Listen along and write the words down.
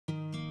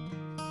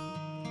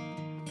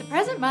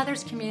Present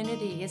Mothers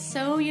community is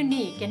so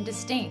unique and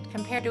distinct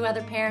compared to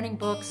other parenting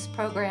books,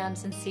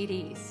 programs, and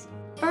CDs.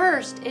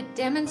 First, it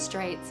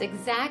demonstrates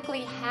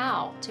exactly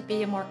how to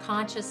be a more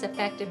conscious,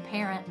 effective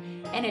parent,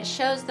 and it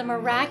shows the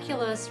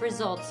miraculous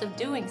results of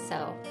doing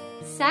so.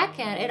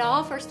 Second, it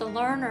offers the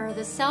learner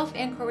the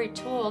self-inquiry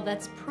tool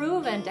that's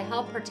proven to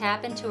help her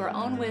tap into her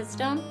own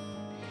wisdom,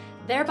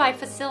 thereby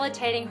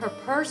facilitating her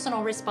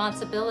personal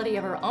responsibility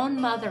of her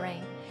own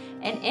mothering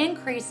and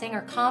increasing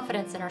her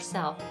confidence in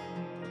herself.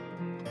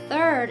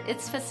 Third,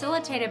 it's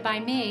facilitated by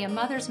me, a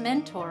mother's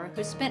mentor,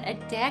 who spent a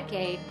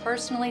decade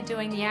personally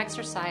doing the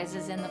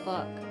exercises in the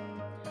book.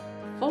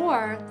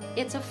 Fourth,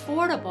 it's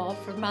affordable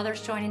for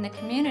mothers joining the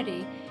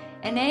community,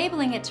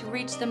 enabling it to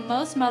reach the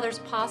most mothers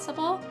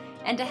possible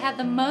and to have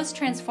the most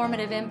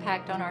transformative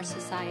impact on our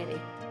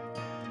society.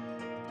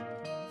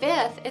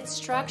 Fifth, it's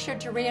structured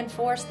to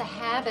reinforce the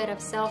habit of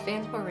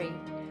self-inquiry,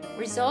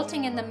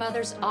 resulting in the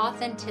mother's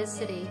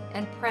authenticity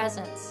and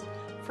presence,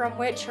 from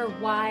which her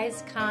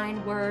wise,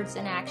 kind words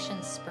and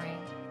actions spring.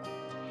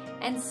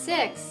 And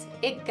sixth,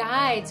 it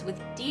guides with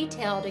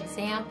detailed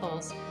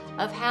examples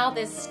of how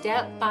this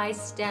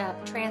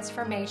step-by-step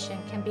transformation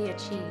can be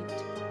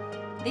achieved.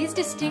 These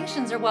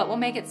distinctions are what will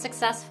make it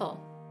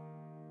successful.